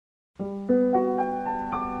Okay,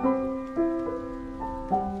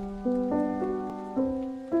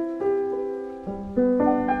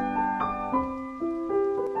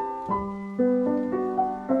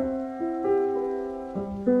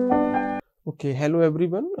 hello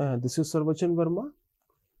everyone. This is Sarvachan Verma,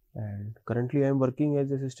 and currently I am working as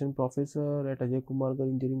assistant professor at AKGEC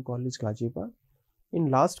Engineering College, Gazipur. In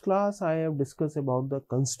last class, I have discussed about the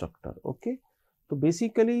constructor. Okay, so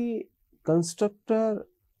basically, constructor.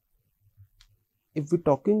 If we're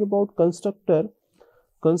talking about constructor,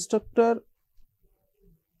 constructor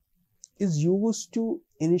is used to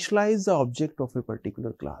initialize the object of a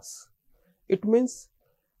particular class. It means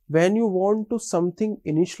when you want to something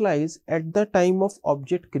initialize at the time of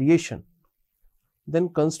object creation, then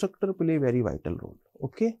constructor play a very vital role.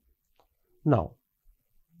 Okay, now,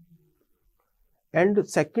 and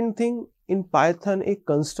second thing, in Python a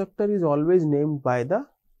constructor is always named by the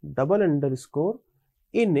double underscore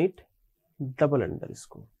init double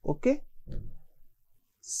underscore. Okay,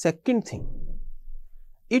 second thing,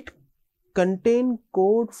 it contain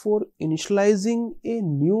code for initializing a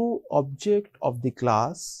new object of the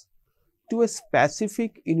class to a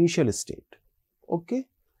specific initial state. Okay,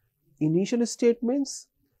 initial state means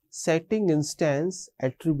setting instance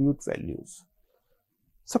attribute values.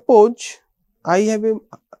 Suppose I am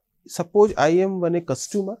a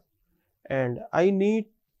customer and I need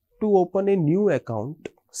to open a new account,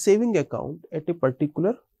 saving account at a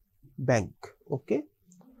particular bank. Okay,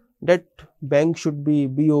 that bank should be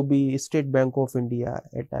BOB, State Bank of India,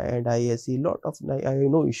 and ISE. Lot of I have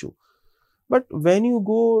no issue. But when you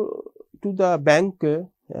go to the bank,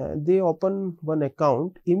 they open one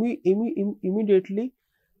account. Immediately,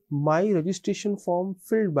 my registration form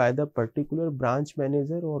filled by the particular branch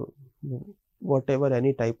manager or whatever,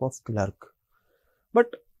 any type of clerk.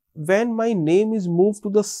 But when my name is moved to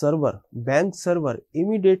the server, bank server,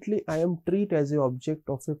 immediately I am treated as a object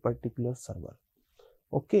of a particular server.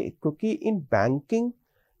 Okay, क्योंकि in banking,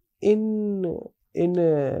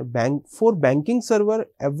 for banking server,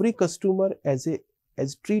 every customer as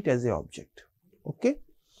treat as a object. Okay,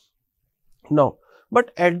 now,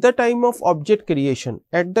 but at the time of object creation,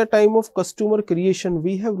 at the time of customer creation,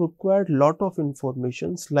 we have required lot of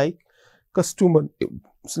informations like customer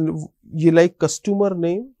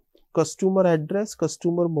name, customer address,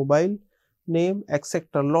 customer mobile name,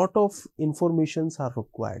 etc. Lot of informations are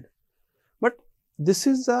required. But this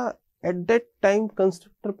is at that time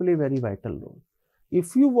constructor play very vital role.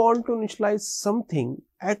 If you want to initialize something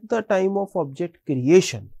at the time of object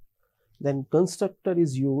creation, then constructor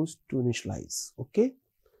is used to initialize. Okay,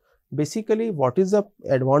 basically what is the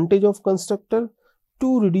advantage of constructor?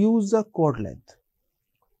 To reduce the code length,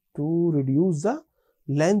 to reduce the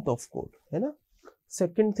length of code.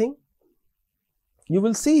 Second thing, you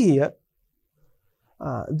will see here,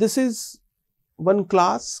 this is one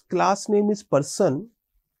class name is person,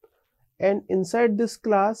 and inside this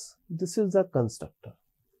class, this is the constructor.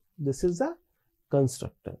 This is the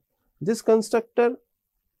constructor. This constructor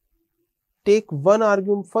take one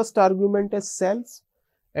argument, first argument as self,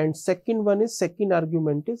 and second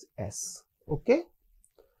argument is s. Okay,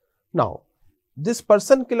 now this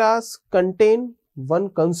person class contain one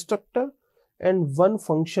constructor and one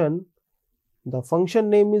function. The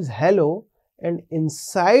function name is hello, and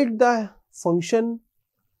inside the function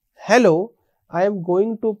hello, I am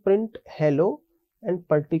going to print hello and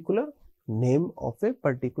particular name of a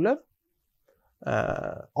particular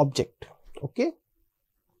object. Okay,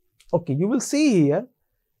 okay, you will see here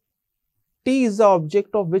T is the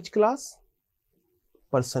object of which class?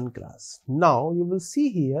 Person class. Now you will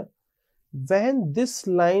see here, when this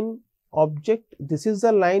line object, this is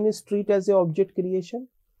the line is treated as a object creation,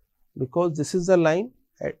 because this is the line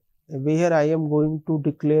where I am going to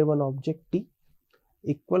declare one object T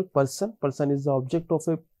equal person. Person is the object of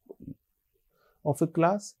a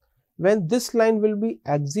class. When this line will be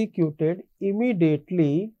executed,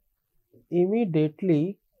 immediately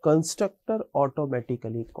constructor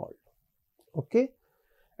automatically called. Okay,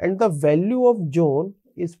 and the value of zone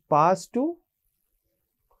is passed to,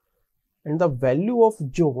 and the value of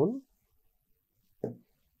zone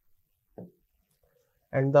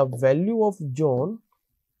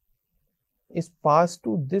is passed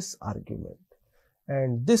to this argument,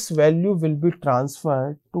 and this value will be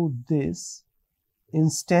transferred to this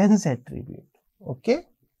instance attribute. Okay,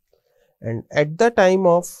 and at the time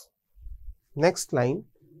of next line,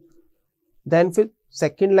 then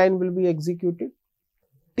second line will be executed,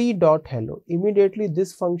 T dot hello. Immediately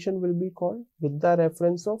this function will be called with the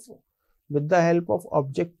reference of, with the help of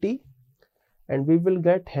object T, and we will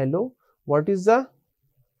get hello. What is the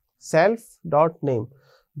self dot name?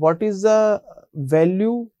 What is the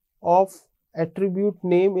value of attribute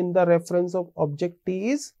name in the reference of object T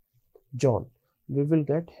is John. We will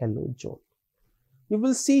get hello John. You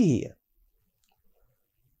will see here,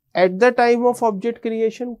 at the time of object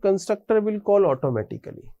creation, constructor will call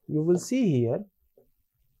automatically. You will see here,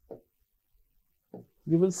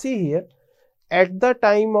 at the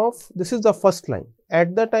time of, this is the first line,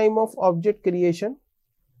 at the time of object creation,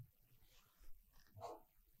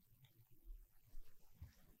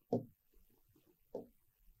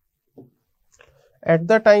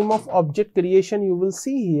 you will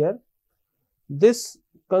see here, this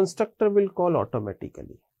constructor will call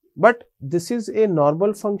automatically. But this is a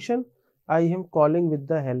normal function I am calling with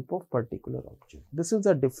the help of particular object. This is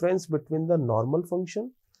the difference between the normal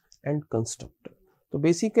function and constructor. So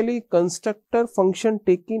basically, constructor function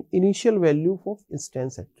taking initial value of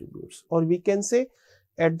instance attributes, or we can say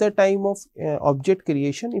at the time of object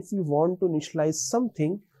creation, if you want to initialize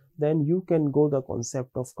something, then you can go the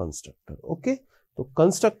concept of constructor. Okay. So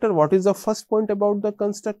constructor, what is the first point about the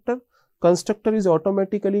constructor? Constructor is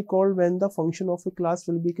automatically called when the function of a class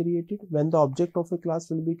will be created, when the object of a class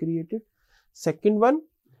will be created. Second one,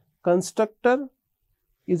 constructor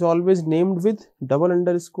is always named with double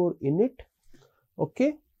underscore init.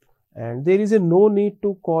 Okay, and there is a no need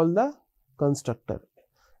to call the constructor.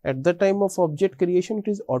 At the time of object creation, it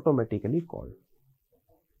is automatically called.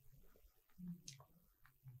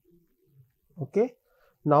 Okay,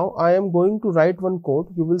 now I am going to write one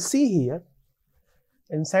code. You will see here,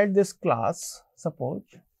 inside this class, suppose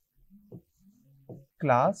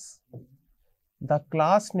class, the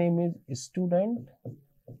class name is student.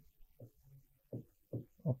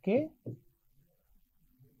 Okay,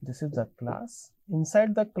 this is the class.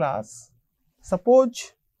 Inside the class,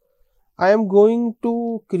 suppose I am going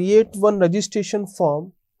to create one registration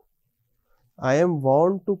form. I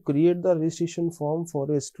want to create the registration form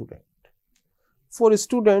for a student. For a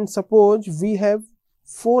student, suppose we have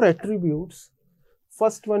 4 attributes.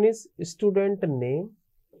 First one is student name,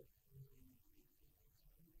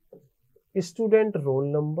 student roll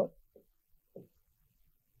number,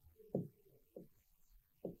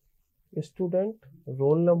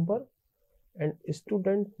 and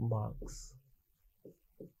student marks.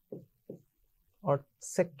 Or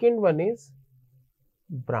second one is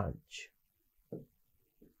branch.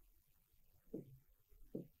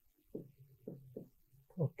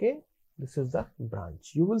 Okay, this is the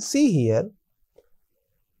branch. You will see here,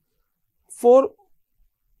 for,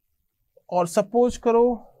 or suppose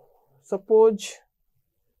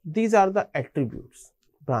these are the attributes,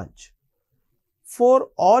 branch. For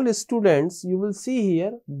all students, you will see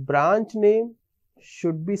here, branch name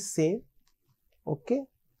should be same. Okay,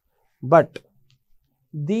 but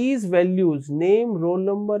these values, name, roll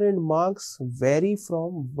number and marks, vary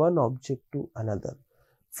from one object to another.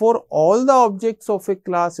 For all the objects of a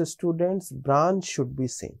class students, branch should be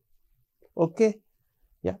same. Okay,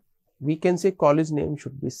 yeah, we can say college name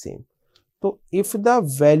should be same. So if the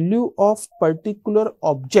value of particular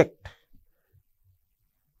object,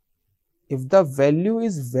 if the value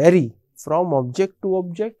is vary from object to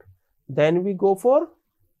object, then we go for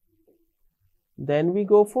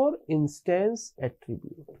instance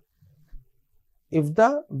attribute. If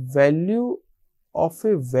the value of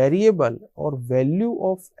a variable or value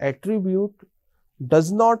of attribute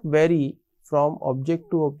does not vary from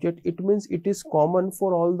object to object, it means it is common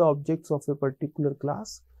for all the objects of a particular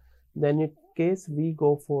class, then in case we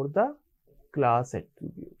go for the class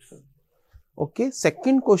attributes. Okay,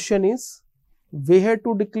 second question is, we have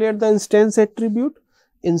to declare the instance attribute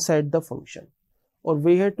inside the function, or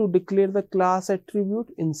we have to declare the class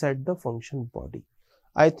attribute inside the function body.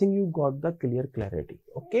 I think you got the clarity.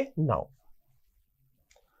 Okay, now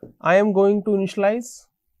I am going to initialize.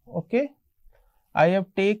 Okay, I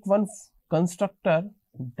have take one constructor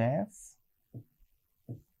def,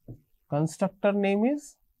 constructor name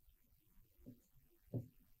is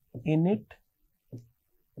init.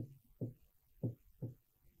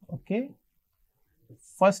 Okay,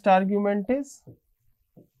 first argument is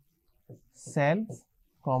self,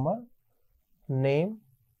 comma, name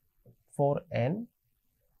for n,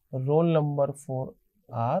 roll number for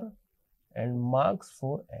r, and marks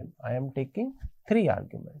for m. I am taking 3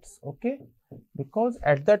 arguments. Okay, because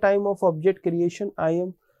at the time of object creation,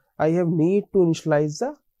 I have need to initialize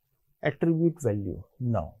the attribute value.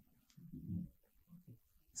 Now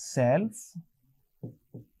self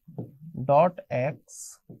dot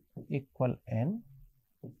x equal n,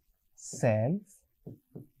 self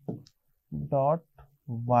dot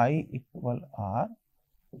y equal r,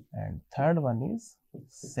 and third one is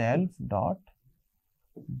self dot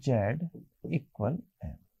z equal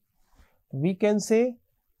m. We can say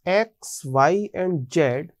x, y and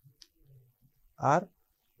z are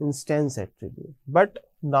instance attribute. But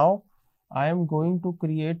now I am going to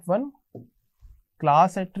create one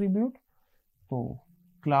class attribute. So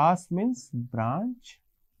class means branch.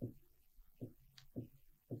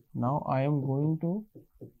 Now I am going to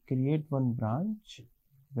create one branch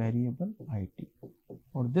variable IT,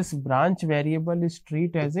 or this branch variable is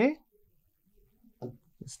treated as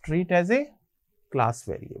a class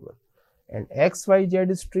variable, and XYZ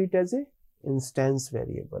is treated as a instance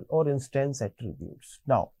variable or instance attributes.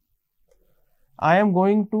 Now I am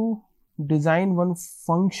going to design one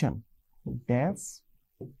function, def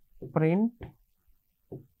print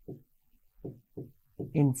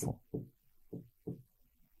info.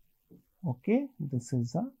 Okay, this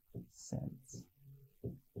is a cells.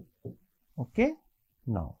 Okay,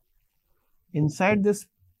 now inside this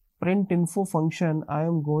print info function, I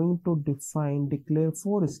am going to declare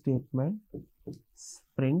 4 statements: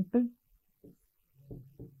 print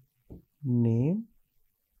name,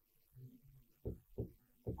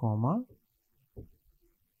 comma,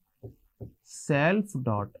 self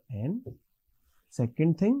dot n.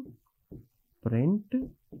 Second thing, print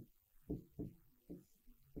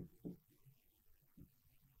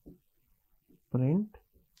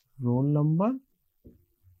roll number,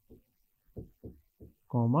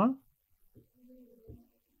 comma,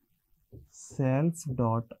 self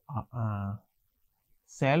dot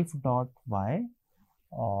y,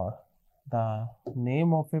 or the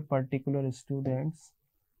name of a particular student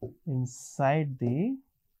inside the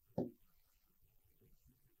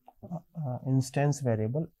instance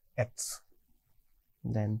variable x.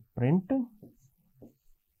 Then print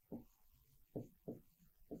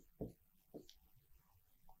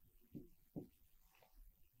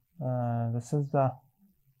this is the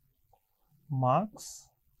marks,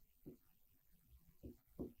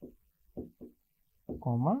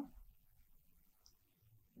 comma,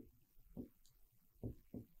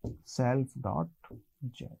 self dot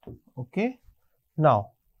z. Okay,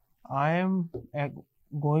 now I am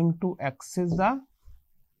going to access the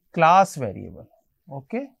class variable.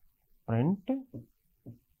 Okay, print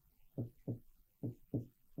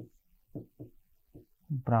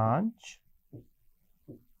branch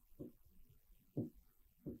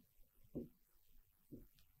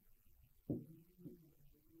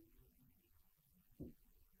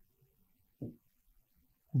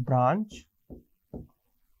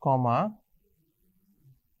comma,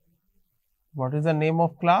 what is the name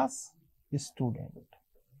of class? Student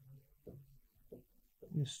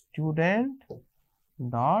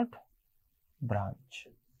dot branch.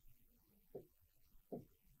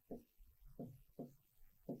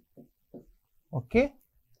 Okay,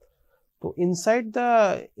 so inside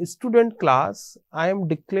the student class, I am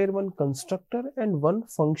declare one constructor and one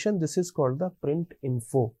function. This is called the print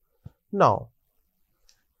info. Now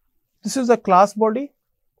this is the class body.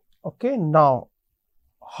 Okay, now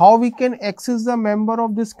how we can access the member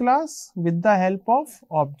of this class? With the help of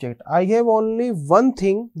object. I have only one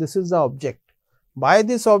thing, this is the object. By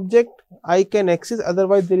this object I can access,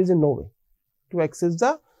 otherwise there is no way to access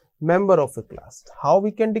the member of a class. How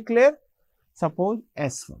we can declare? Suppose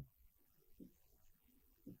S1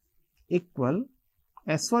 equal,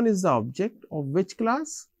 S1 is the object of which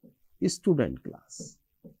class? Student class.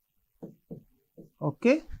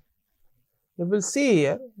 Okay, you will see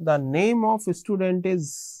here the name of student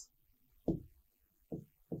is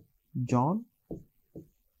John.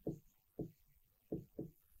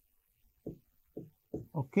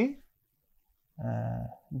 Okay,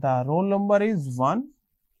 the roll number is 1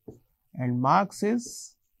 and marks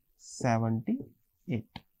is 78.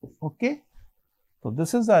 Okay, so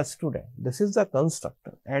this is the student, this is the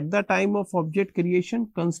constructor. At the time of object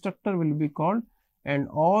creation, constructor will be called and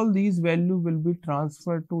all these values will be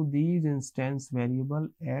transferred to these instance variable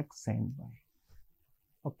x and y.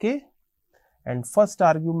 Okay, and first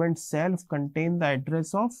argument self contain the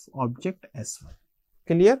address of object S1.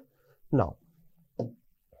 Clear? Now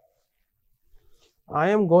I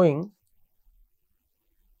am going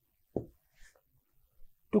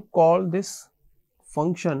to call this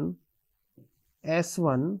function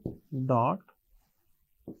S1 dot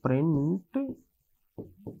print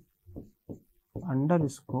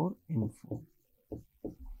underscore info.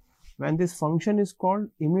 When this function is called,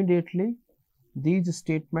 immediately these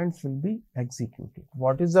statements will be executed.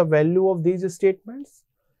 What is the value of these statements?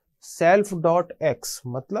 Self dot x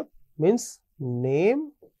matlab means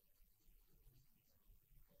name,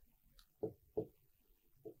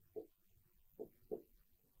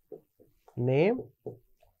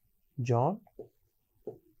 John,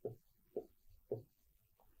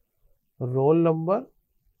 roll number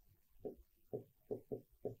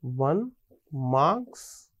 1,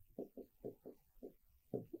 marks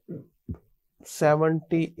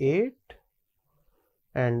 78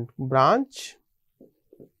 and branch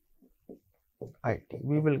IT.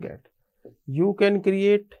 We will get. You can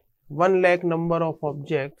create 1 lakh number of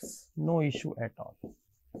objects, no issue at all.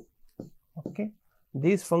 Okay.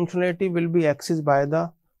 This functionality will be accessed by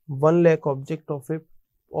the 1 lakh object of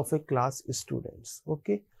a class students.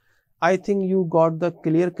 Okay. I think you got the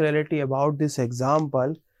clear clarity about this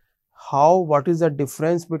example. What is the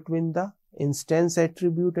difference between the instance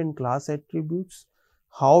attribute and class attributes?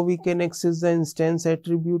 How we can access the instance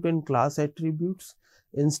attribute and class attributes?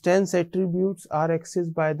 Instance attributes are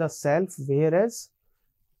accessed by the self, whereas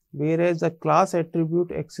the class attribute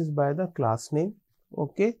accessed by the class name.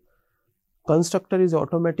 Okay. Constructor is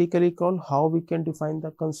automatically called. How we can define the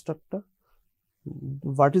constructor?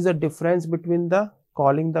 What is the difference between the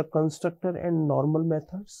calling the constructor and normal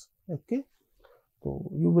methods? Okay.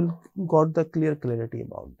 So you will got the clarity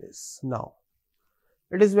about this. Now,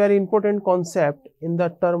 it is very important concept in the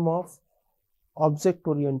term of object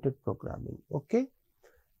oriented programming. Okay.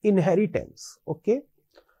 Inheritance. Okay.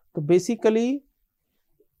 So basically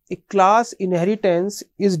a class inheritance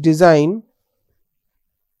is designed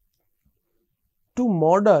to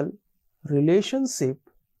model relationship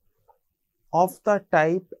of the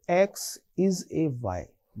type X is a Y.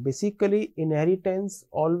 Basically inheritance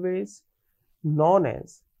always known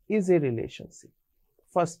as is a relationship.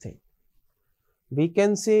 First thing, we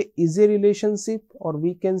can say is a relationship or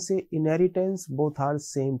we can say inheritance, both are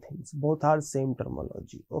same things, both are same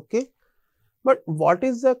terminology. Okay. But what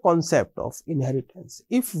is the concept of inheritance?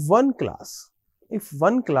 If one class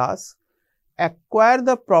acquire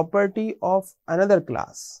the property of another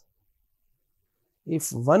class,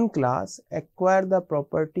 if one class acquire the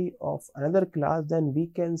property of another class, then we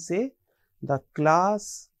can say the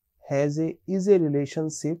class is a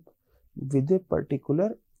relationship with a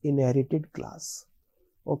particular inherited class.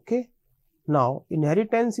 Okay. Now,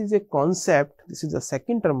 inheritance is a concept. This is the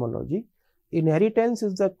second terminology. Inheritance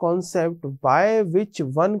is the concept by which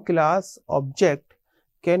one class object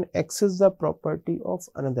can access the property of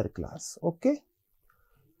another class. Okay.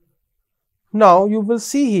 Now, you will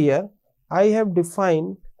see here I have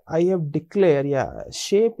declared,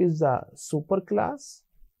 shape is the superclass,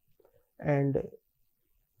 and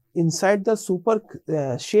inside the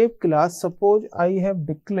shape class, suppose I have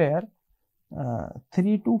declared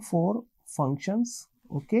 3 to 4 functions.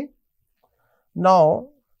 Okay. Now,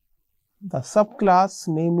 the subclass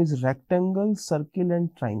name is rectangle, circle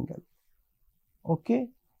and triangle. Okay.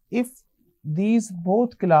 If these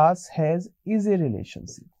both class is a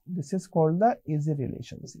relationship, this is called the is a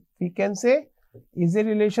relationship. We can say is a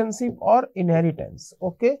relationship or inheritance.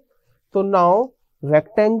 Okay. So now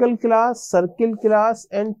rectangle class, circle class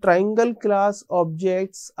and triangle class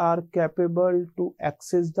objects are capable to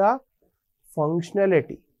access the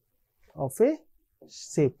functionality of a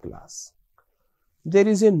shape class. There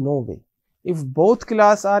is a no way. If both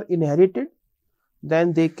class are inherited,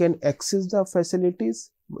 then they can access the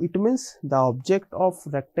facilities. It means the object of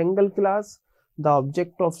rectangle class, the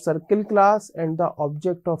object of circle class and the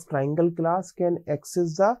object of triangle class can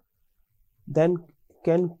access then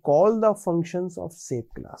can call the functions of shape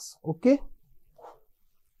class. Okay.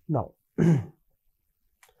 Now,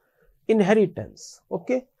 inheritance.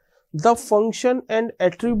 Okay. The function and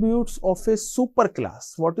attributes of a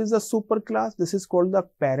superclass. What is the superclass? This is called the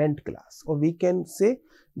parent class, or we can say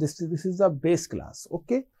this is the base class.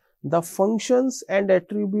 Okay. The functions and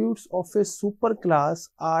attributes of a superclass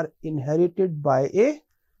are inherited by a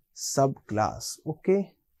subclass.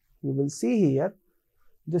 Okay. You will see here,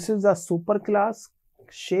 this is the superclass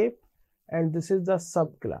shape and this is the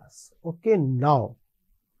subclass. Okay. Now,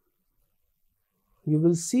 you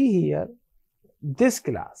will see here, this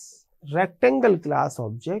class, rectangle class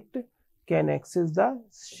object can access the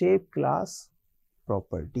shape class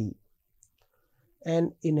property.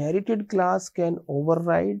 An inherited class can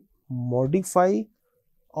override, modify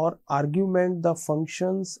or argument the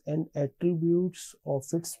functions and attributes of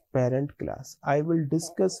its parent class. I will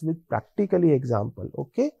discuss with practically example.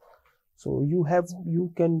 Okay. So you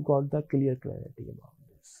can got the clear clarity about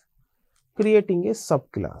this. Creating a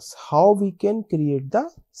subclass. How we can create the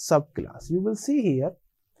subclass? You will see here.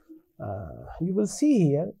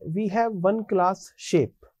 We have one class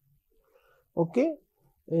shape. Okay.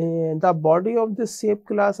 The body of this shape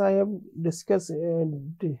class I have discussed,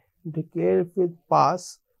 declared with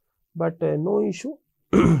pass, but no issue.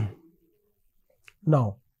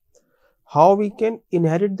 Now, how we can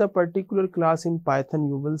inherit the particular class in Python?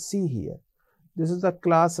 You will see here. This is the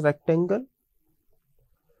class rectangle.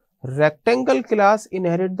 Rectangle class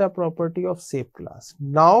inherit the property of shape class.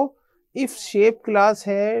 Now, if shape class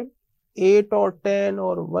have 8 or 10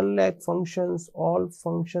 or 1 lakh functions, all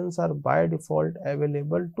functions are by default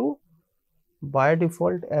available to rectangle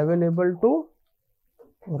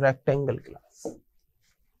class.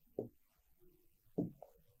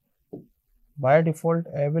 By default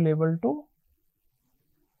available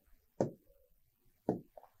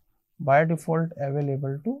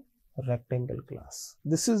to rectangle class.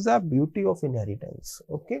 This is the beauty of inheritance.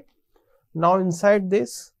 Okay. Now inside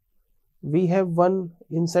this we have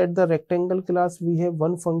inside the rectangle class we have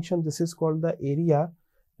one function. This is called the area,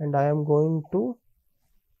 and I am going to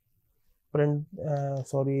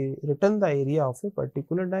return the area of a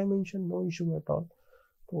particular dimension. No issue at all.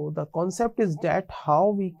 So the concept is that how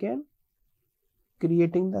we can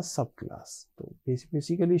creating the subclass. So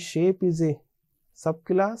basically shape is a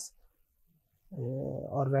subclass,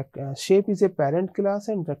 shape is a parent class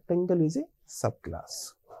and rectangle is a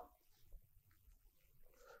subclass.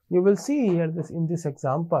 You will see here in this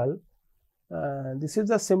example, this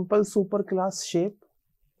is a simple superclass shape.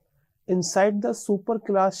 Inside the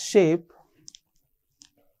superclass shape,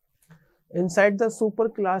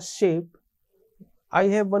 I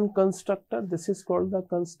have one constructor. This is called the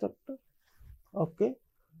constructor. Okay.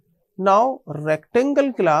 Now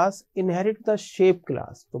rectangle class inherit the shape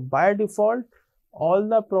class. So by default, all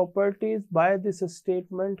the properties by this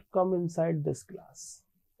statement come inside this class.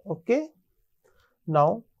 Okay.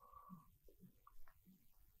 Now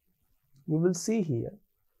you will see here,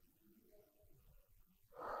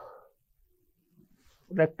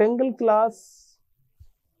 rectangle class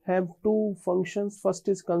have two functions. First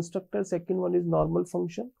is constructor, second one is normal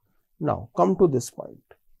function. Now come to this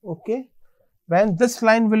point. Okay. When this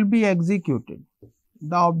line will be executed,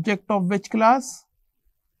 the object of which class?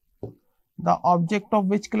 The object of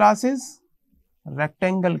which class is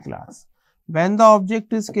rectangle class. When the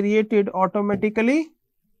object is created, automatically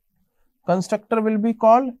constructor will be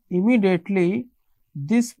called. Immediately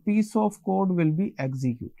this piece of code will be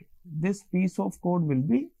executed. This piece of code will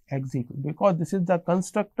be executed because this is the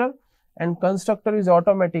constructor and constructor is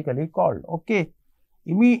automatically called. Okay.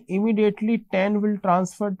 Immediately 10 will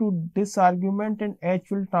transfer to this argument and h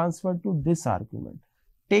will transfer to this argument.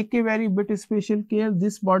 Take a very bit special care.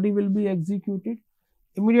 This body will be executed.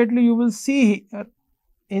 Immediately you will see here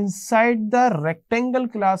inside the rectangle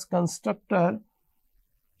class constructor,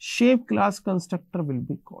 shape class constructor will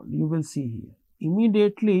be called. You will see here.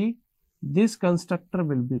 Immediately this constructor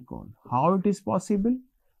will be called. How it is possible?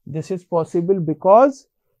 This is possible because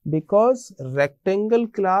rectangle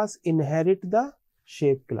class inherit the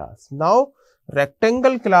shape class. Now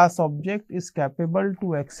rectangle class object is capable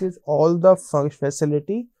to access all the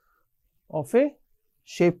facility of a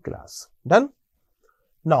shape class. Done.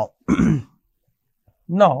 Now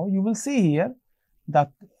now you will see here the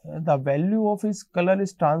value of its color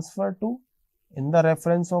is transferred to in the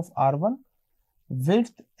reference of R1.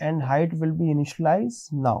 Width and height will be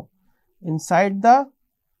initialized. Now inside the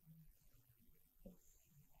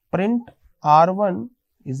print R1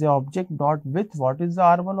 is a object dot width. What is the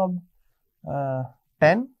R1 of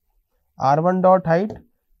 10? R1 dot height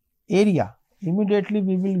area. Immediately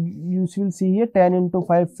you will see here 10 into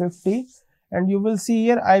 550, and you will see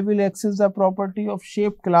here I will access the property of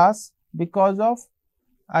shape class because of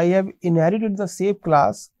I have inherited the shape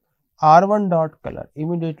class R1 dot color.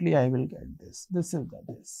 Immediately I will get this. This is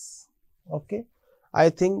this. Okay. I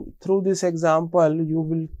think through this example you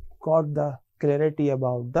will got the clarity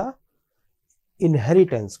about the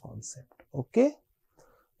inheritance concept. Okay.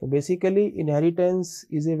 So basically inheritance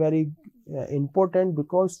is a very important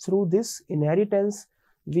because through this inheritance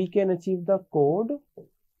we can achieve the code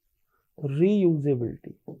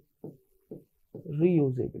reusability.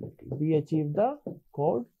 We achieve the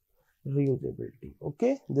code reusability.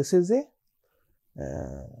 Okay. This is a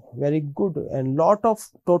very good and lot of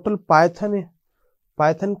total Python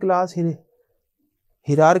class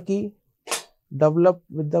hierarchy developed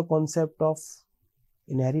with the concept of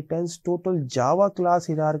inheritance. Total Java class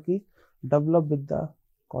hierarchy developed with the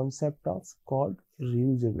concept of called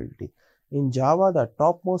reusability. In Java, the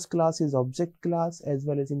topmost class is object class, as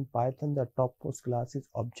well as in Python, the topmost class is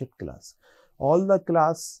object class. All the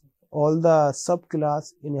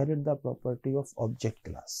subclass inherit the property of object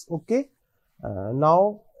class. Okay.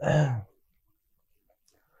 Now,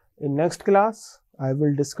 in next class, I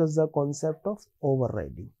will discuss the concept of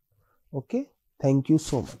overriding. Okay. Thank you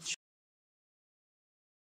so much.